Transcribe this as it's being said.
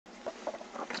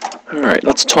All right,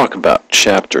 let's talk about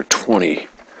chapter 25,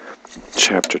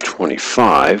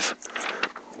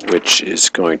 which is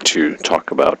going to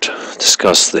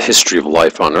discuss the history of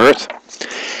life on Earth.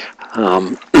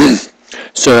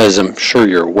 So as I'm sure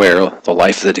you're aware, the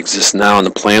life that exists now on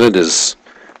the planet is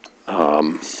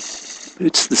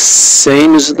it's the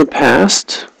same as in the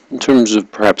past in terms of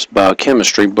perhaps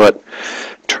biochemistry, but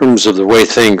in terms of the way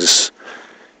things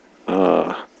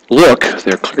look,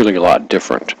 they're clearly a lot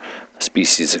different.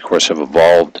 Species, of course, have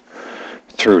evolved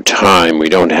through time. We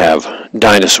don't have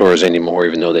dinosaurs anymore,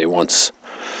 even though they once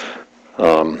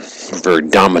were very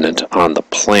dominant on the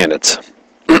planet.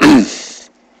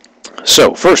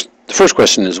 So, the first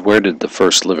question is, where did the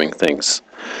first living things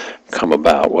come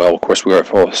about? Well, of course, we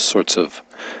have all sorts of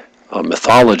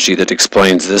mythology that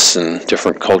explains this, and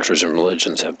different cultures and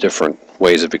religions have different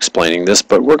ways of explaining this,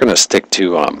 but we're going to stick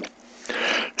to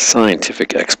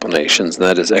scientific explanations, and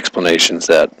that is explanations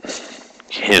that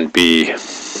can be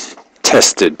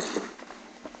tested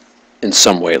in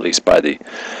some way, at least by the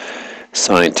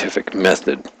scientific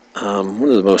method. One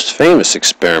of the most famous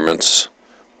experiments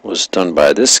was done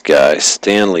by this guy,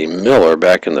 Stanley Miller,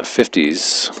 back in the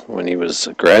 50s when he was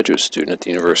a graduate student at the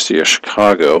University of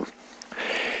Chicago.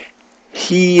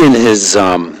 He and his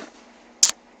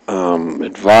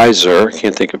advisor, I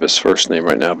can't think of his first name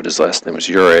right now, but his last name was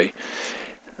Urey,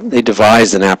 they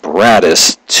devised an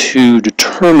apparatus to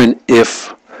determine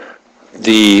if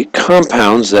the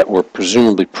compounds that were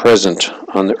presumably present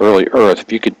on the early Earth,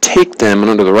 if you could take them and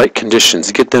under the right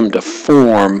conditions, get them to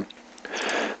form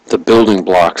the building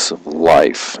blocks of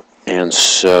life. And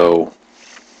so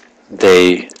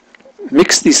they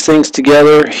mixed these things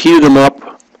together, heated them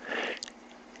up,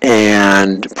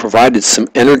 and provided some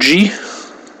energy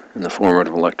in the form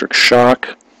of electric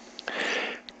shock,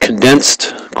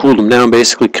 cooled them down,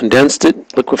 basically condensed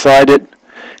it, liquefied it,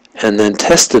 and then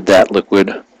tested that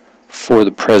liquid for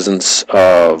the presence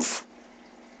of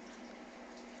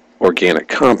organic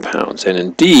compounds. And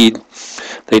indeed,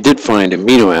 they did find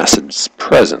amino acids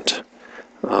present.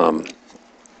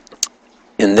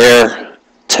 In their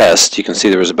test, you can see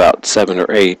there was about 7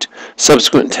 or 8.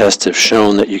 Subsequent tests have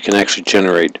shown that you can actually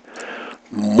generate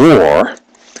more,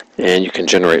 and you can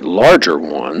generate larger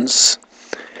ones.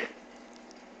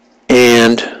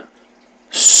 And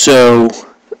so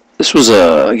this was,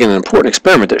 again, an important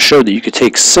experiment that showed that you could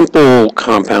take simple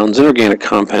compounds, inorganic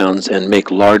compounds, and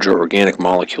make larger organic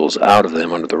molecules out of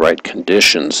them under the right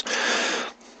conditions.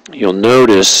 You'll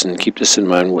notice, and keep this in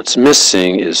mind, what's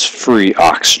missing is free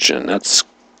oxygen. That's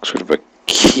sort of a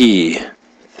key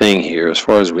thing here. As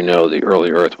far as we know, the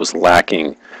early Earth was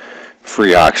lacking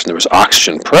free oxygen. There was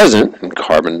oxygen present in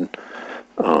carbon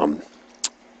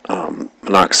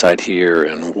monoxide here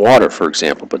and water, for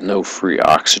example, but no free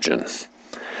oxygen.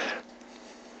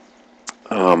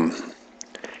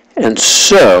 And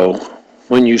so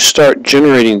when you start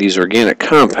generating these organic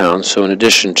compounds, so in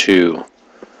addition to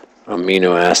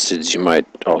amino acids, you might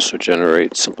also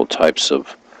generate simple types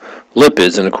of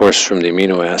lipids, and of course from the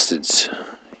amino acids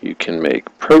you can make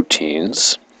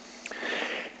proteins.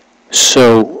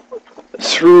 So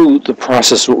through the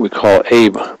process of what we call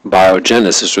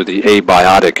abiogenesis, or the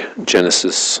abiotic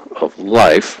genesis of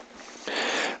life,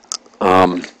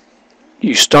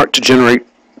 you start to generate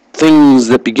things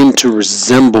that begin to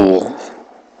resemble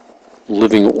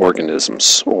living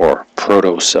organisms, or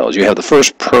protocells. You have the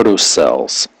first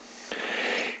protocells.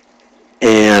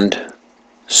 And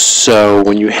so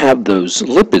when you have those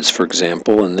lipids, for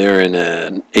example, and they're in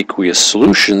an aqueous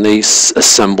solution, they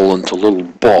assemble into little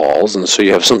balls, and so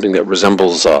you have something that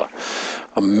resembles a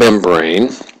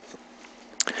membrane.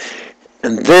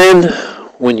 And then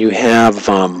when you have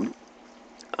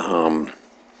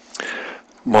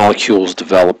molecules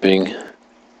developing,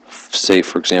 say,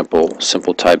 for example,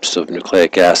 simple types of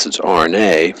nucleic acids,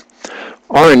 RNAs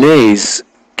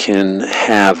can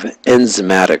have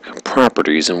enzymatic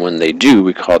properties, and when they do,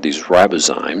 we call these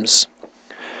ribozymes.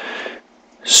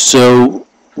 So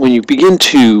when you begin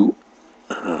to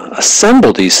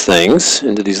assemble these things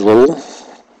into these little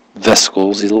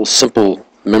vesicles, these little simple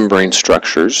membrane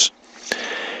structures,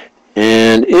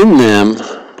 and in them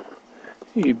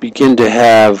you begin to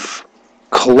have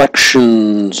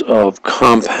collections of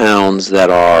compounds that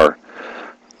are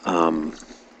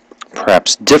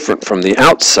perhaps different from the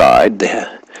outside.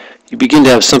 You begin to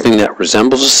have something that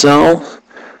resembles a cell.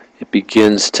 It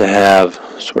begins to have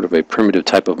sort of a primitive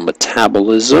type of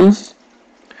metabolism.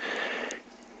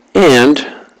 And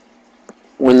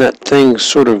when that thing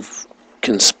sort of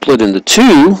can split into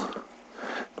two,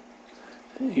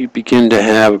 you begin to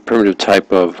have a primitive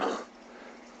type of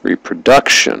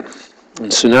reproduction.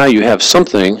 And so now you have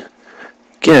something,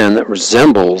 again, that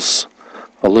resembles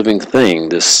a living thing,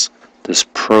 this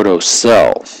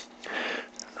proto-cell.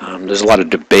 There's a lot of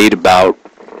debate about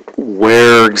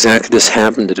where exactly this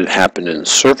happened. Did it happen in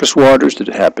surface waters? Did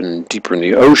it happen deeper in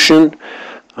the ocean?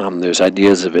 There's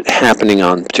ideas of it happening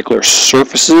on particular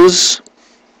surfaces.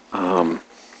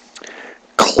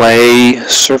 Clay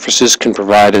surfaces can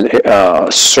provide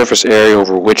a surface area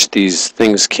over which these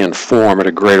things can form at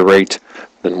a greater rate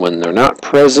than when they're not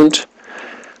present.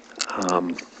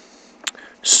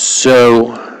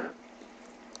 So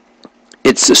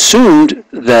it's assumed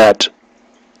that,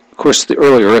 of course, the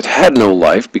early Earth had no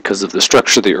life because of the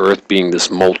structure of the Earth being this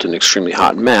molten, extremely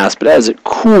hot mass, but as it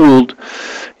cooled,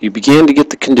 you began to get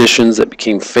the conditions that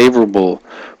became favorable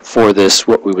for this,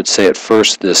 what we would say at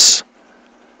first, this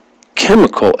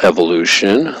chemical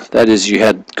evolution. That is, you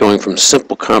had going from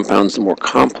simple compounds to more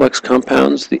complex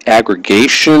compounds, the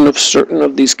aggregation of certain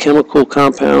of these chemical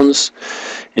compounds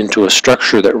into a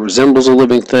structure that resembles a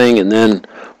living thing, and then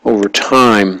over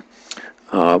time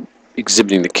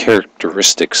exhibiting the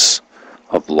characteristics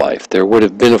of life. There would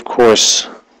have been, of course,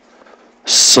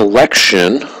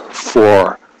 selection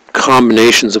for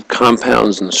combinations of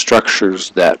compounds and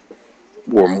structures that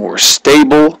were more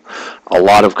stable. A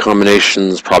lot of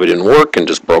combinations probably didn't work and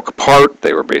just broke apart.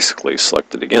 They were basically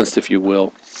selected against, if you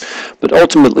will. But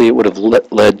ultimately it would have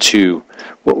led to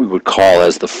what we would call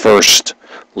as the first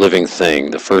living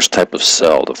thing, the first type of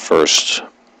cell, the first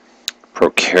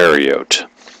prokaryote.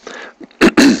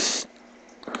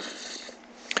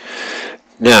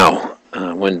 Now,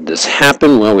 when did this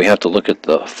happen? Well, we have to look at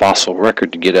the fossil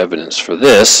record to get evidence for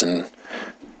this, and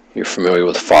you're familiar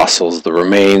with fossils, the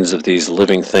remains of these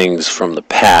living things from the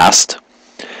past.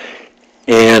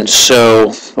 And so,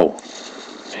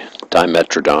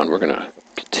 Dimetrodon, we're going to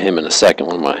get to him in a second,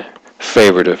 one of my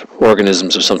favorite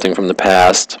organisms of something from the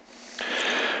past.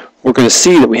 We're going to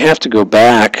see that we have to go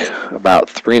back about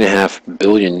 3.5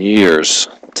 billion years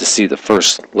to see the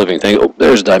first living thing. Oh,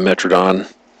 there's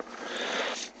Dimetrodon,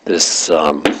 this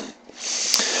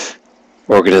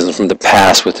organism from the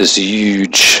past with this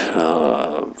huge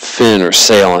fin or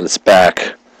sail on its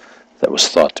back that was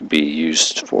thought to be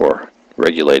used for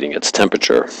regulating its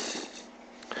temperature.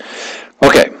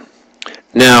 Okay,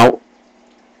 now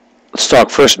let's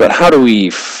talk first about how do we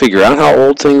figure out how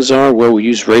old things are. Well, we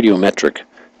use radiometric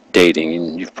dating,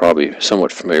 and you're probably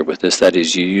somewhat familiar with this. That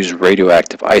is, you use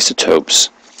radioactive isotopes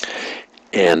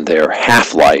and their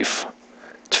half-life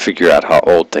to figure out how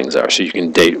old things are. So you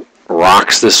can date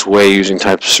rocks this way using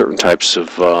certain types of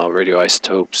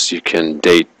radioisotopes. You can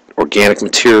date organic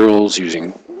materials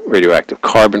using radioactive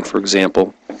carbon, for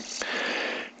example.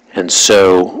 And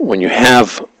so when you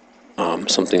have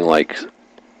something like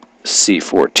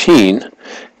C14,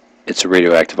 it's a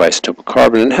radioactive isotope of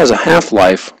carbon, and it has a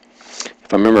half-life,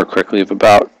 if I remember correctly, of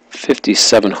about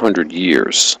 5,700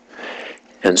 years.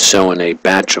 And so in a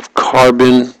batch of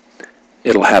carbon,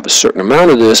 it'll have a certain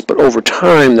amount of this, but over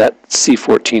time that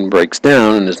C14 breaks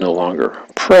down and is no longer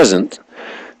present.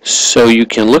 So you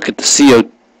can look at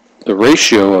the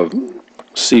ratio of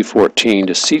C14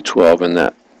 to C12 in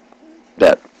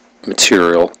that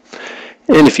material,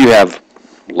 and if you have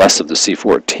less of the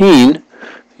C14,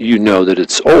 you know that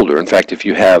it's older. In fact, if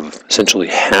you have essentially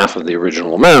half of the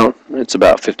original amount, it's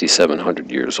about 5,700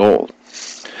 years old.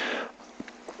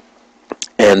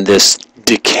 And this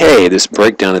decay, this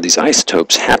breakdown of these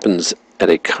isotopes, happens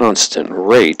at a constant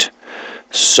rate.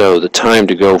 So the time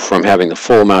to go from having the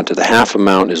full amount to the half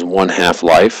amount is 1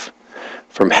 half-life.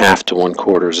 From half to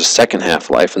 1/4 is a second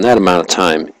half-life, and that amount of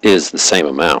time is the same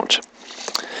amount.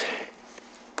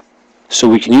 So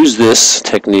we can use this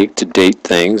technique to date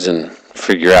things and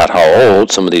figure out how old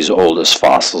some of these oldest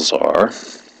fossils are.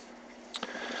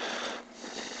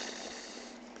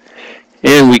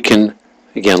 And we can,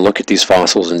 again, look at these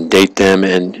fossils and date them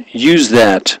and use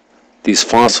these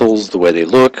fossils, the way they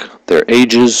look, their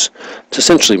ages, to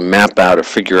essentially map out or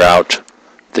figure out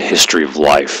the history of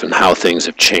life and how things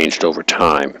have changed over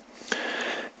time,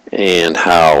 and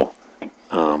how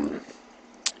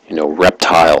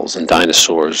reptiles and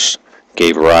dinosaurs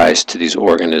gave rise to these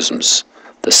organisms,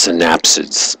 the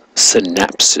synapsids,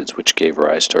 which gave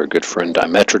rise to our good friend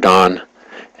Dimetrodon,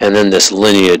 and then this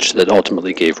lineage that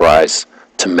ultimately gave rise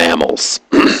to mammals.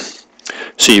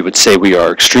 So you would say we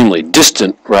are extremely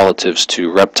distant relatives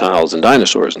to reptiles and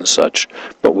dinosaurs and such,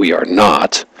 but we are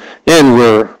not, and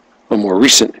we're a more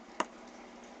recent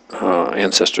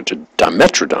ancestor to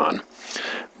Dimetrodon.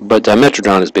 But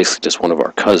Dimetrodon is basically just one of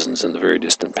our cousins in the very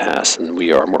distant past, and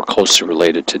we are more closely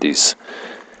related to these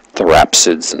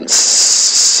therapsids and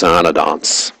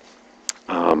sonodonts.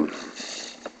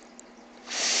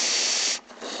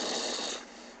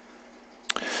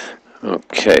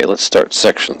 Okay, let's start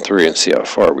section 3 and see how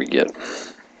far we get.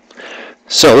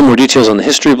 So, a little more details on the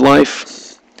history of life.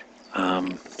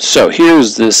 So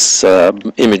here's this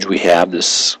image we have,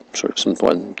 this sort of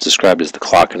something described as the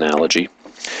clock analogy.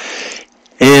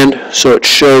 And so it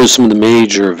shows some of the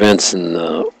major events in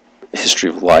the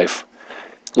history of life.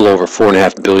 A little over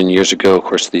 4.5 billion years ago, of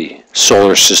course, the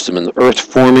solar system and the Earth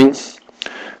forming.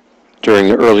 During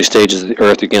the early stages of the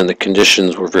Earth, again, the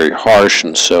conditions were very harsh,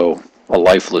 and so a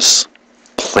lifeless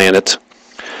planet.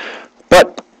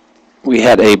 But we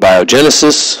had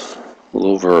abiogenesis, a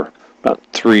little over about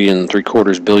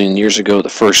 3.75 billion years ago, the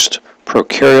first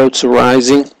prokaryotes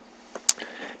arising.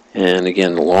 And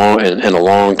again, a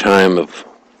long time of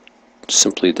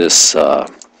simply this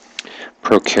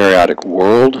prokaryotic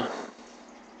world.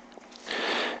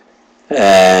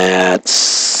 At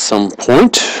some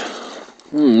point,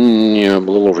 a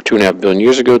little over 2.5 billion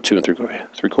years ago,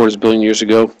 2.75 billion years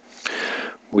ago,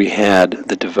 we had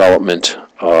the development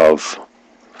of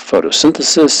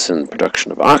photosynthesis and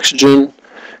production of oxygen,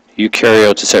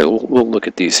 eukaryotes, etc. We'll look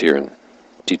at these here in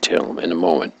detail in a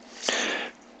moment.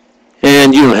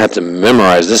 And you don't have to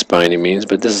memorize this by any means,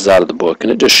 but this is out of the book,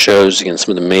 and it just shows, again,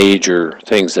 some of the major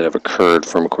things that have occurred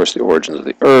from, of course, the origins of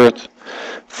the Earth,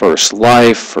 first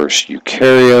life, first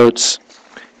eukaryotes,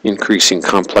 increasing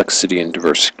complexity and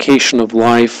diversification of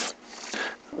life,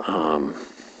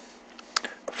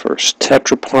 first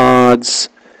tetrapods,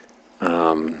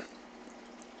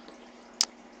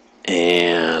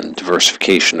 and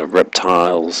diversification of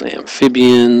reptiles,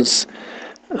 amphibians,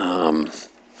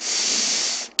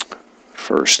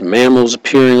 first mammals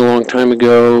appearing a long time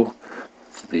ago,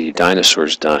 the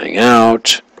dinosaurs dying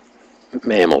out,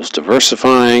 mammals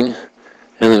diversifying,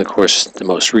 and then, of course, the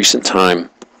most recent time,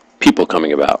 people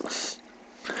coming about.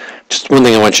 Just one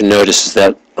thing I want you to notice is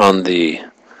that on the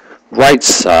right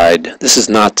side, this is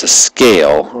not to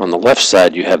scale. On the left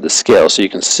side, you have the scale, so you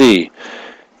can see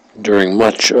during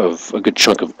much of a good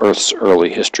chunk of Earth's early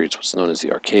history, it's what's known as the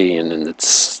Archean, and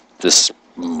it's this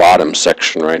bottom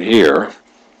section right here,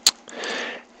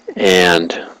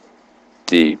 and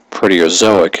the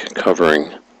Proterozoic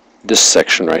covering this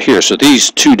section right here. So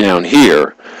these two down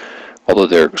here, although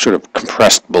they're sort of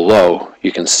compressed below,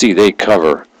 you can see they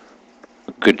cover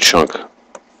a good chunk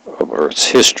of Earth's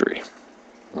history.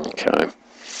 Okay,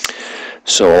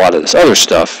 so a lot of this other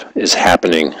stuff is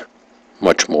happening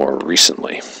much more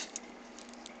recently.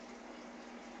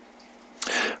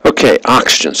 Okay,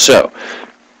 oxygen. So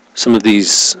some of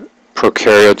these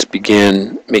prokaryotes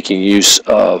began making use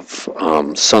of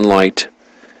sunlight,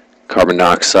 carbon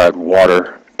dioxide,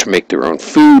 water to make their own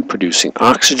food, producing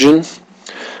oxygen.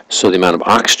 So the amount of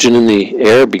oxygen in the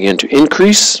air began to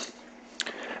increase,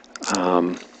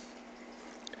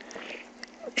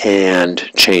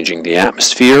 and changing the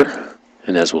atmosphere,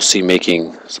 and as we'll see,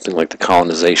 making something like the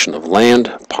colonization of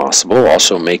land possible,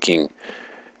 also making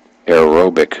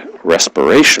aerobic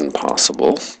respiration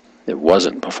possible. It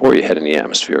wasn't before you had any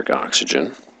atmospheric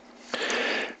oxygen.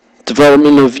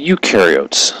 Development of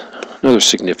eukaryotes, another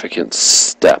significant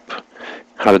step.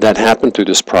 How did that happen? Through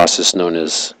this process known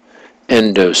as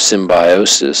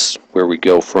endosymbiosis, where we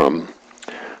go from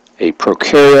a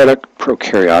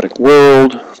prokaryotic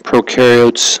world,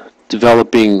 prokaryotes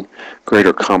developing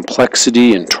greater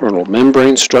complexity, internal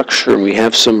membrane structure, and we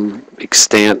have some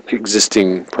extant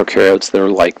existing prokaryotes that are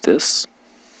like this,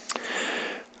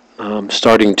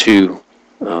 starting to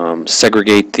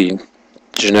segregate the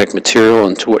genetic material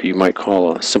into what you might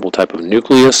call a simple type of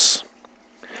nucleus,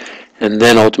 and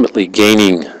then ultimately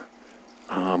gaining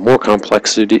more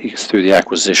complexity through the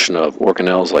acquisition of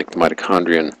organelles like the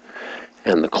mitochondrion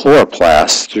and the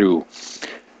chloroplast through,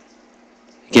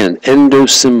 again,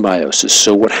 endosymbiosis.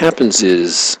 So what happens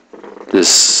is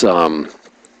this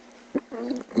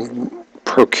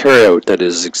prokaryote that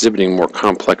is exhibiting more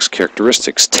complex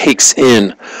characteristics takes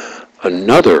in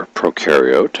another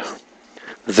prokaryote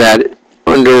that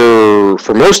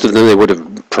for most of them, they would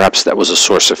have, perhaps that was a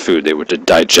source of food. They would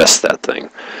digest that thing.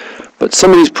 But some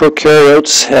of these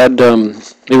prokaryotes had,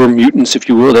 they were mutants, if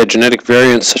you will. They had genetic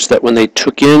variants such that when they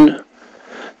took in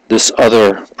this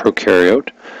other prokaryote,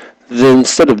 then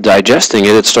instead of digesting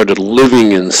it, it started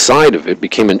living inside of it,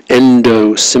 became an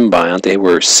endosymbiont. They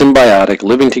were symbiotic,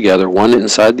 living together, one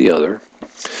inside the other.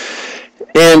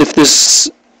 And if this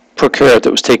prokaryote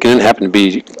that was taken in happened to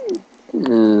be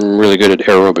really good at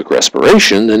aerobic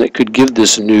respiration, then it could give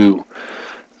this new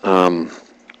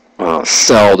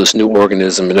cell, this new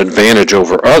organism, an advantage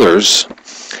over others,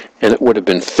 and it would have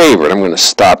been favored. I'm going to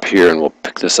stop here and we'll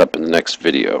pick this up in the next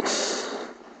video.